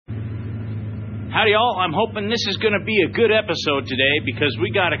Howdy y'all, I'm hoping this is going to be a good episode today because we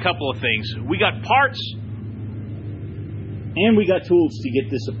got a couple of things. We got parts and we got tools to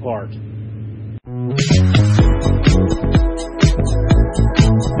get this apart.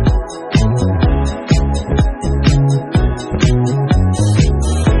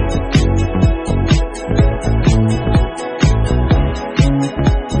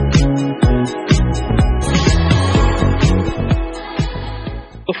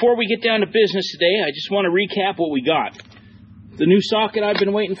 Before we get down to business today, I just want to recap what we got. The new socket I've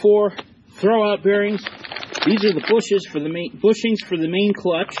been waiting for, throw-out bearings. These are the bushings for the main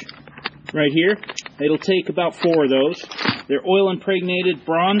clutch right here. It'll take about 4 of those. They're oil-impregnated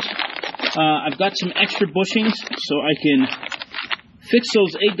bronze. I've got some extra bushings so I can fix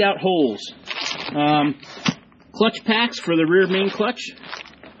those egged-out holes. Clutch packs for the rear main clutch.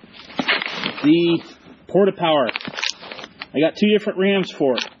 The porta power. I got 2 different rams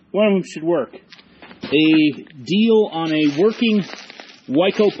for it. One of them should work. A deal on a working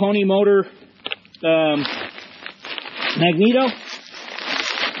Wyco pony motor magneto.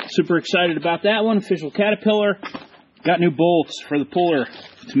 Super excited about that one. Official Caterpillar. Got new bolts for the puller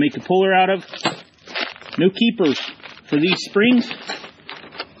to make the puller out of. New keepers for these springs.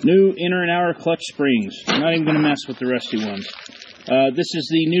 New inner and outer clutch springs. Not even going to mess with the rusty ones. This is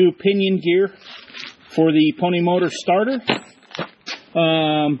the new pinion gear for the pony motor starter.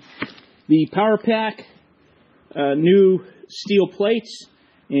 The power pack, new steel plates,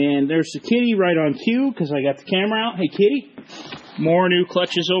 and there's the kitty right on cue because I got the camera out. Hey kitty. More new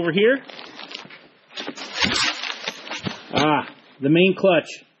clutches over here. The main clutch.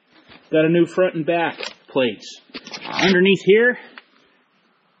 Got a new front and back plates. Underneath here,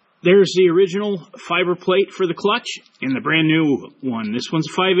 there's the original fiber plate for the clutch and the brand new one. This one's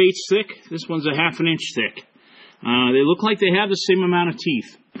 5/8 thick. This one's a 1/2 inch thick. They look like they have the same amount of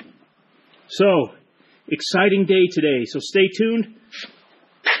teeth. So, exciting day today. So stay tuned.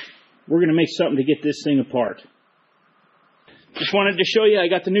 We're going to make something to get this thing apart. Just wanted to show you, I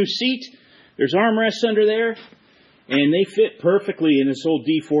got the new seat. There's armrests under there, and they fit perfectly in this old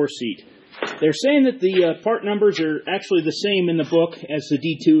D4 seat. They're saying that the part numbers are actually the same in the book as the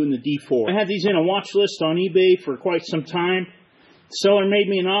D2 and the D4. I had these in a watch list on eBay for quite some time. The seller made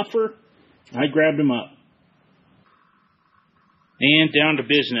me an offer. I grabbed them up. And down to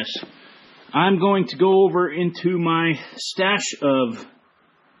business. I'm going to go over into my stash of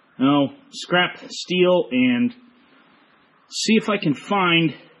scrap steel and see if I can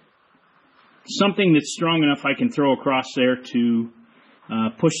find something that's strong enough I can throw across there to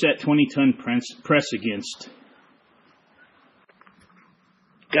push that 20-ton press against.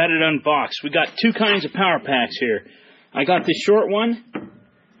 Got it unboxed. We got 2 kinds of power packs here. I got this short one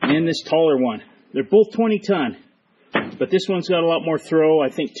and this taller one. They're both 20-ton. But this one's got a lot more throw, I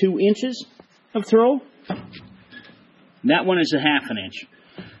think 2 inches of throw. And that one is a 1/2 inch,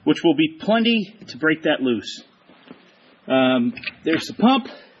 which will be plenty to break that loose. There's the pump.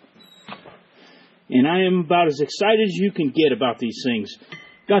 And I am about as excited as you can get about these things.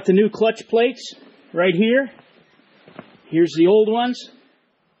 Got the new clutch plates right here. Here's the old ones.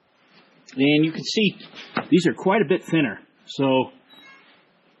 And you can see these are quite a bit thinner. So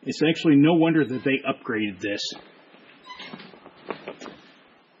it's actually no wonder that they upgraded this.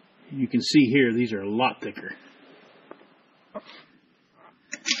 You can see here, these are a lot thicker.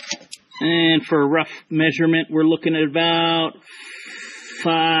 And for a rough measurement, we're looking at about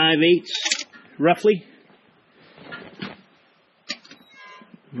 5/8, roughly,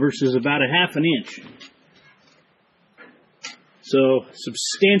 versus about a 1/2 inch. So,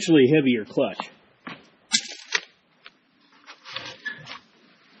 substantially heavier clutch.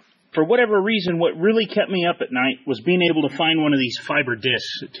 For whatever reason, what really kept me up at night was being able to find one of these fiber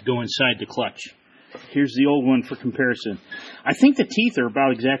discs to go inside the clutch. Here's the old one for comparison. I think the teeth are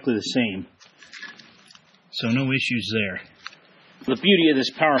about exactly the same. So no issues there. The beauty of this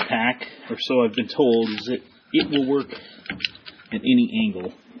power pack, or so I've been told, is that it will work at any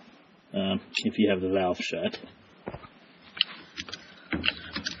angle if you have the valve shut.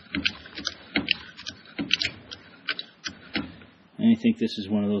 I think this is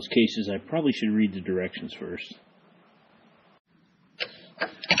one of those cases I probably should read the directions first.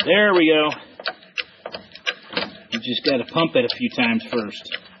 There we go. You just got to pump it a few times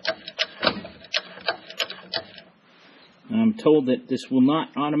first. I'm told that this will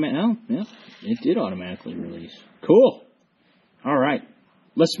not automatically... Oh, yeah, it did automatically release. Cool. All right.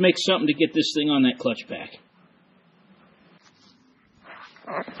 Let's make something to get this thing on that clutch pack.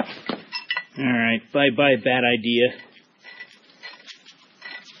 All right. Bye-bye, bad idea.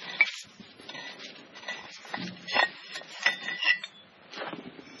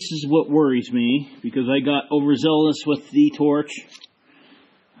 is what worries me, because I got overzealous with the torch.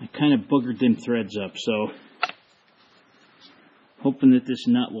 I kind of boogered them threads up, so hoping that this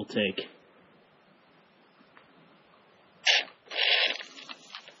nut will take.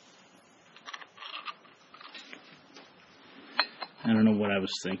 I don't know what I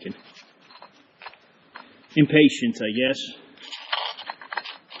was thinking. Impatience, I guess.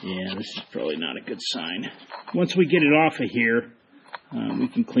 Yeah, this is probably not a good sign. Once we get it off of here, we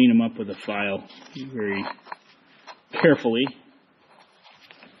can clean them up with a file very carefully.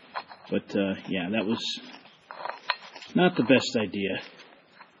 But, yeah, that was not the best idea.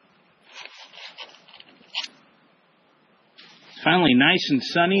 It's finally nice and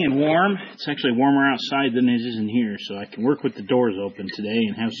sunny and warm. It's actually warmer outside than it is in here, so I can work with the doors open today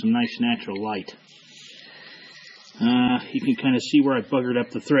and have some nice natural light. You can kind of see where I buggered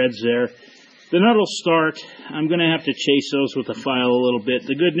up the threads there. The nut will start. I'm going to have to chase those with a file a little bit.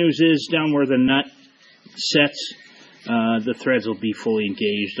 The good news is, down where the nut sets, the threads will be fully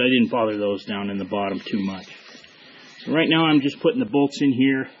engaged. I didn't bother those down in the bottom too much. So right now I'm just putting the bolts in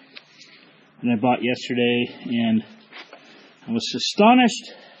here that I bought yesterday, and I was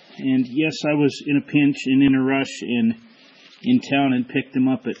astonished, and yes, I was in a pinch and in a rush and in town and picked them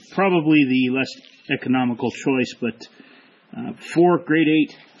up at probably the less economical choice, but 4 grade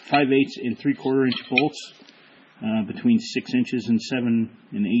 8, 5/8 and 3/4 inch bolts between 6 inches and 7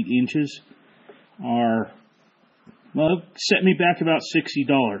 and 8 inches are, well, set me back about $60.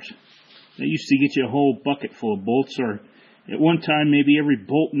 That used to get you a whole bucket full of bolts, or at one time maybe every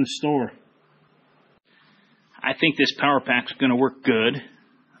bolt in the store. I think this power pack's going to work good.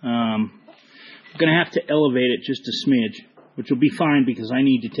 I'm going to have to elevate it just a smidge, which will be fine because I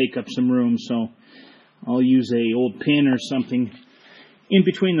need to take up some room, so I'll use a old pin or something in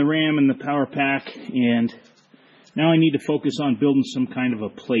between the RAM and the power pack, and now I need to focus on building some kind of a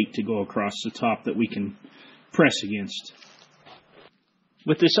plate to go across the top that we can press against.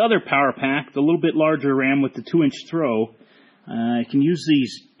 With this other power pack, the little bit larger RAM with the 2-inch throw, I can use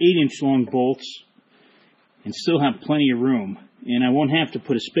these 8-inch long bolts and still have plenty of room, and I won't have to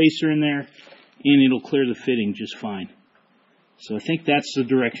put a spacer in there, and it'll clear the fitting just fine. So I think that's the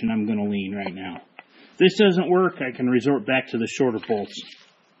direction I'm going to lean right now. If this doesn't work, I can resort back to the shorter bolts.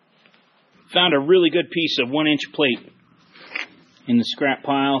 Found a really good piece of 1-inch plate in the scrap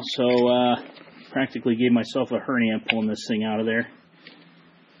pile, so practically gave myself a hernia pulling this thing out of there.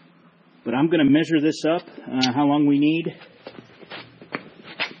 But I'm going to measure this up, how long we need,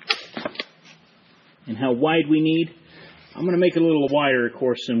 and how wide we need. I'm going to make it a little wider, of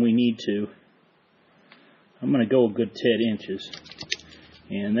course, than we need to. I'm going to go a good 10 inches,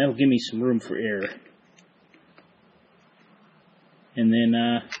 and that'll give me some room for air. And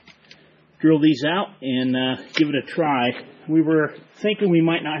then drill these out and give it a try. We were thinking we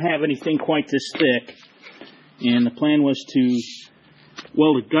might not have anything quite this thick, and the plan was to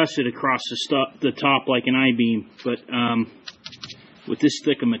weld a gusset across the top like an I-beam, but with this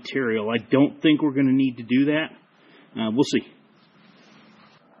thick of material, I don't think we're going to need to do that. We'll see.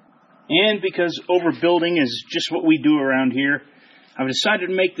 And because overbuilding is just what we do around here, I've decided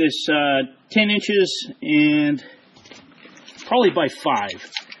to make this 10 inches and probably by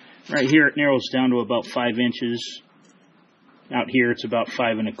 5. Right here it narrows down to about 5 inches. Out here it's about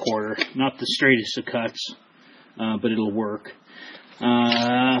 5 1/4. Not the straightest of cuts, but it'll work.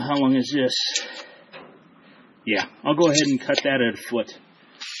 How long is this? Yeah, I'll go ahead and cut that at a foot.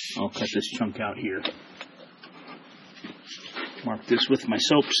 I'll cut this chunk out here. Mark this with my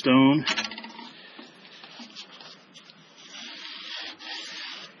soapstone.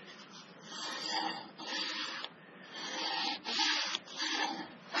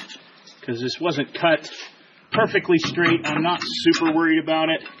 Because this wasn't cut perfectly straight, I'm not super worried about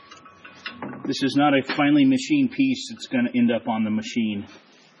it. This is not a finely machined piece that's going to end up on the machine.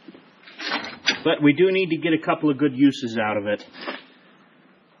 But we do need to get a couple of good uses out of it.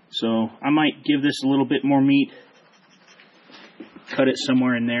 So I might give this a little bit more meat. Cut it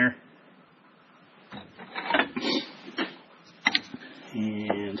somewhere in there.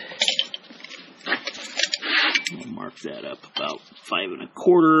 And I'll mark that up about 5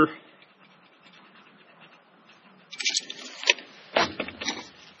 1/4.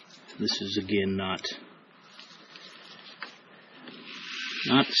 This is again not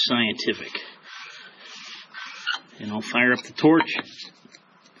scientific. And I'll fire up the torch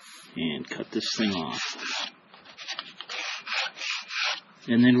and cut this thing off.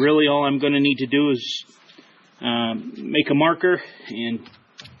 And then really all I'm going to need to do is make a marker and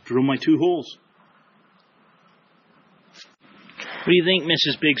drill my 2 holes. What do you think,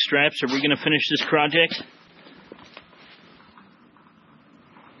 Mrs. Big Stripes? Are we going to finish this project?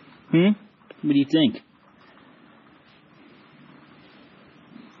 What do you think?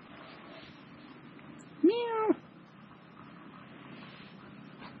 Meow.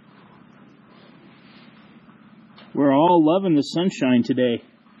 We're all loving the sunshine today.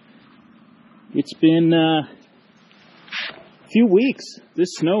 It's been a few weeks.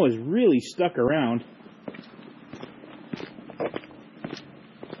 This snow has really stuck around.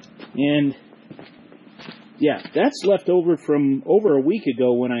 And yeah, that's left over from over a week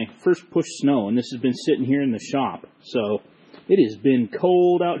ago when I first pushed snow, and this has been sitting here in the shop. So it has been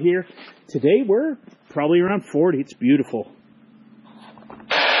cold out here. Today we're probably around 40. It's beautiful.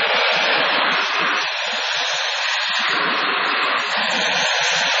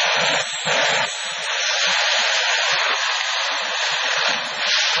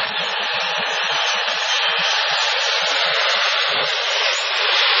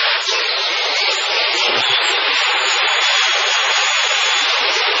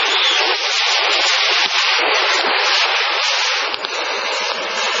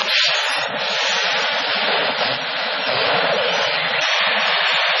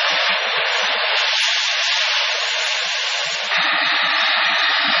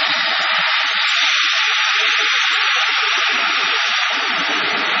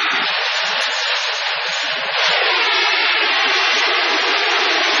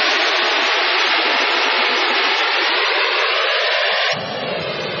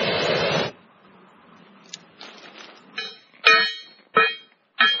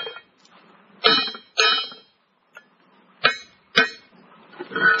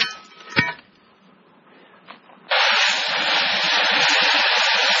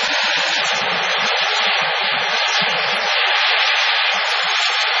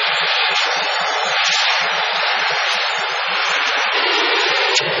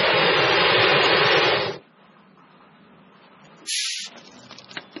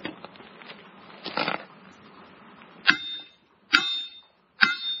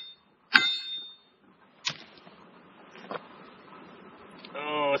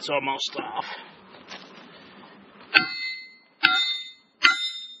 It's almost off.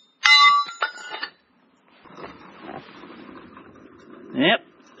 Yep,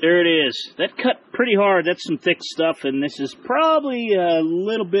 there it is. That cut pretty hard. That's some thick stuff, and this is probably a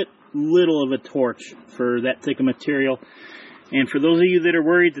little of a torch for that thick of material. And for those of you that are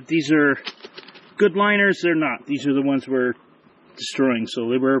worried that these are good liners, they're not. These are the ones we're destroying. So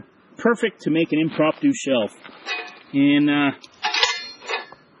they were perfect to make an impromptu shelf. And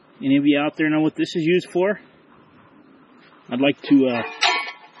any of you out there know what this is used for? I'd like to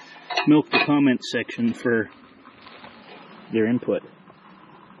milk the comment section for their input.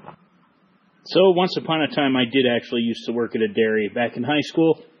 So once upon a time I did actually used to work at a dairy back in high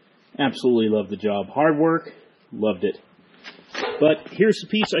school. Absolutely loved the job. Hard work, loved it. But here's the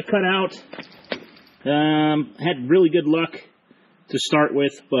piece I cut out. Had really good luck to start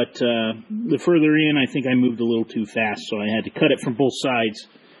with, but the further in I think I moved a little too fast, so I had to cut it from both sides.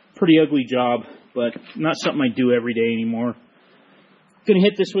 Pretty ugly job, but not something I do every day anymore. Gonna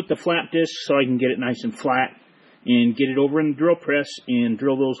hit this with the flat disc so I can get it nice and flat and get it over in the drill press and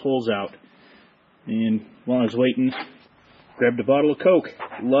drill those holes out. And while I was waiting, grabbed a bottle of Coke.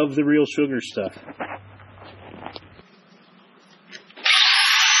 Love the real sugar stuff.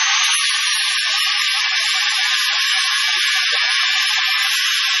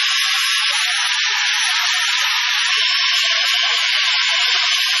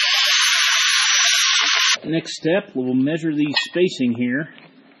 Next step, we'll measure the spacing here.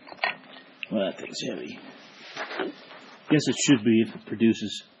 Well, that thing's heavy. Guess it should be if it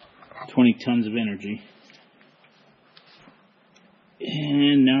produces 20 tons of energy.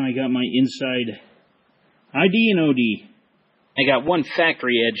 And now I got my inside ID and OD. I got one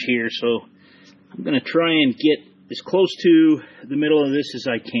factory edge here, so I'm going to try and get as close to the middle of this as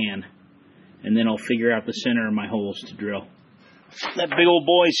I can. And then I'll figure out the center of my holes to drill. That big old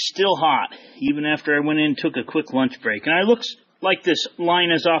boy's still hot, even after I went in and took a quick lunch break. And it looks like this line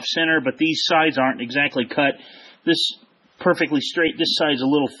is off center, but these sides aren't exactly cut. This perfectly straight, this side's a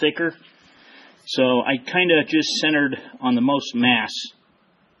little thicker. So I kind of just centered on the most mass.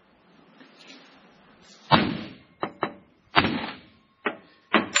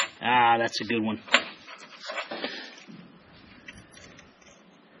 Ah, that's a good one.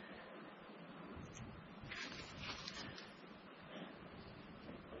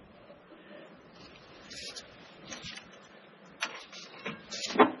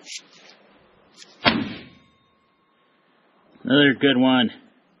 Another good one.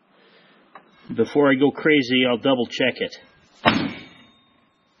 Before I go crazy, I'll double check it.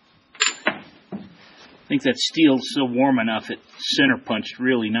 think that steel's still warm enough, it center punched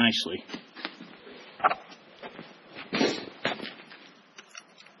really nicely.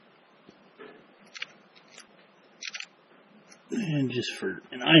 And just for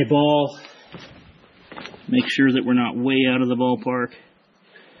an eyeball, make sure that we're not way out of the ballpark.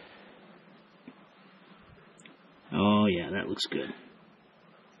 Oh yeah, that looks good.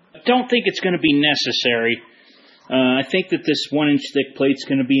 I don't think it's going to be necessary. I think that this 1-inch thick plate's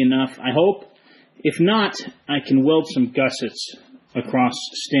going to be enough. I hope. If not, I can weld some gussets across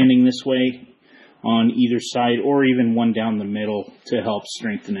standing this way on either side, or even one down the middle to help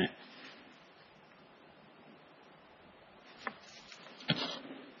strengthen it.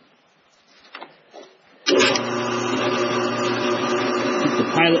 Keep the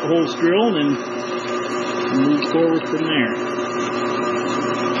pilot holes drilled and move forward from there.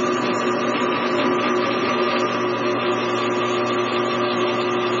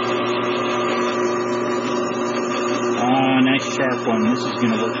 Nice sharp one. This is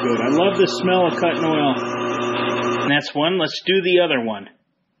going to look good. I love the smell of cutting oil. And that's one. Let's do the other one.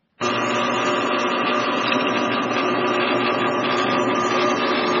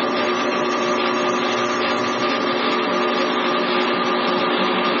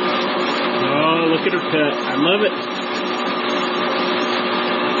 Oh, look at her cut. I love it.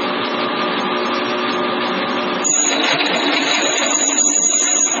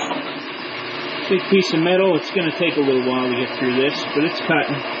 Big piece of metal. It's going to take a little while to get through this, but it's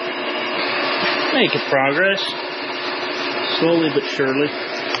cutting. Making progress. Slowly but surely.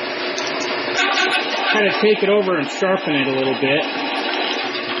 Kind of take it over and sharpen it a little bit.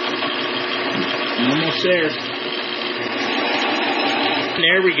 Almost there.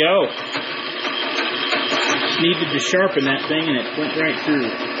 There we go. Just needed to sharpen that thing and it went right through.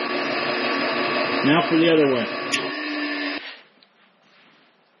 Now for the other one.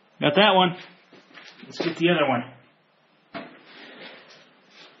 Got that one. Let's get the other one.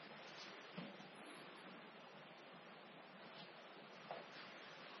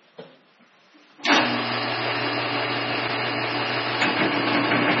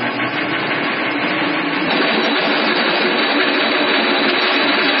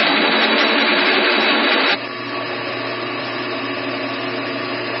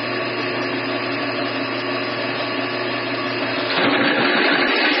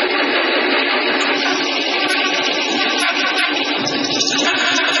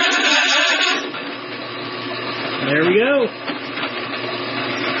 There we go.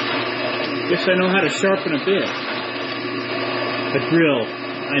 Guess I know how to sharpen a bit. A drill.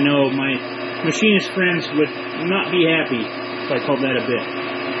 I know my machinist friends would not be happy if I called that a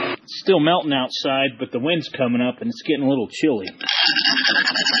bit. It's still melting outside, but the wind's coming up and it's getting a little chilly. I'm going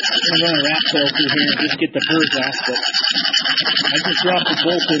to run a rat tail through here and just get the birds off, but I just dropped the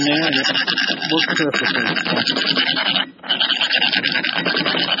bolt in there and it worked perfectly.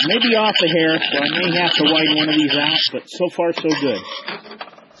 Maybe off a hair, so I may have to widen one of these out, but so far so good.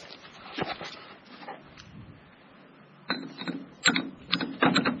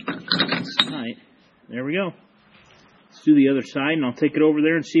 Alright, there we go. Let's do the other side and I'll take it over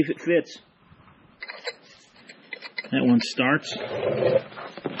there and see if it fits. That one starts.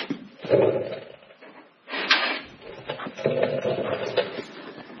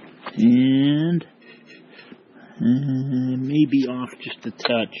 And maybe off just a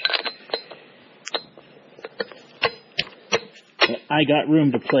touch. But I got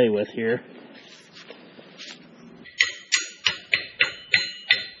room to play with here.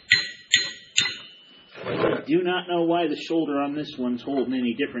 I do not know why the shoulder on this one's holding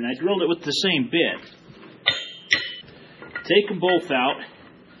any different. I drilled it with the same bit. Take them both out.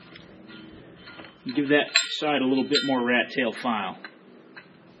 And give that side a little bit more rat tail file.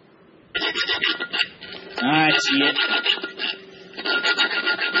 I see it.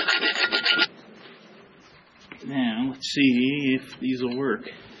 Now, let's see if these will work.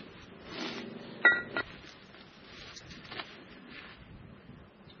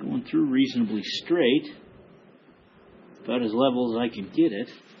 It's going through reasonably straight. About as level as I can get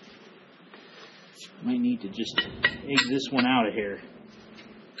it. Might need to just egg this one out of here.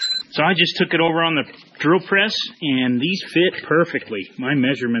 So I just took it over on the drill press, and these fit perfectly. My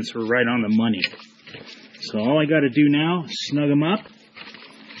measurements were right on the money. So all I got to do now is snug them up,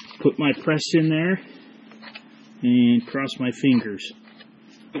 put my press in there, and cross my fingers.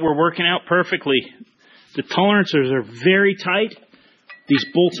 We're working out perfectly. The tolerances are very tight. These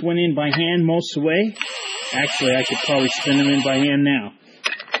bolts went in by hand most of the way. Actually, I could probably spin them in by hand now.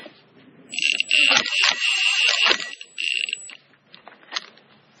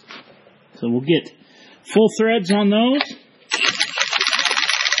 So we'll get full threads on those.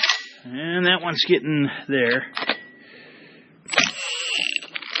 And that one's getting there.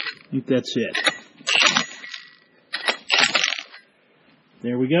 I think that's it.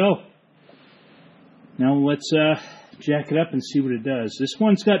 There we go. Now let's jack it up and see what it does. This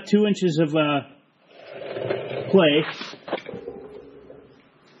one's got 2 inches of play.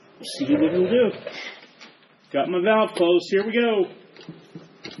 See what it'll do. Got my valve closed. Here we go.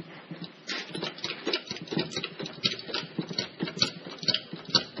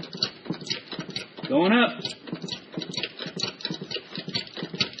 Going up.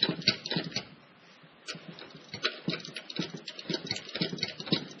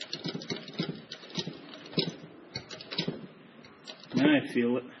 Now I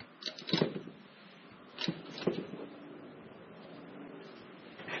feel it.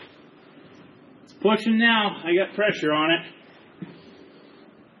 It's pushing now. I got pressure on it.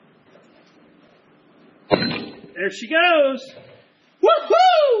 There she goes.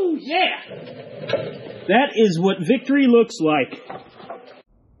 Woohoo! Yeah! That is what victory looks like.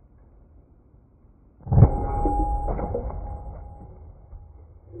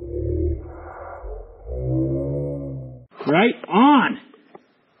 Right on.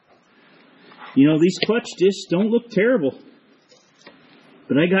 You know, these clutch discs don't look terrible,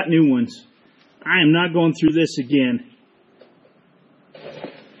 but I got new ones. I am not going through this again.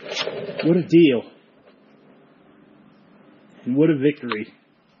 What a deal. And what a victory.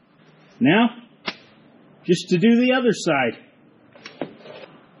 Now, just to do the other side.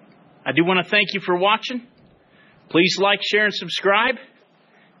 I do want to thank you for watching. Please like, share, and subscribe.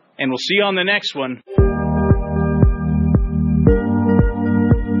 And we'll see you on the next one.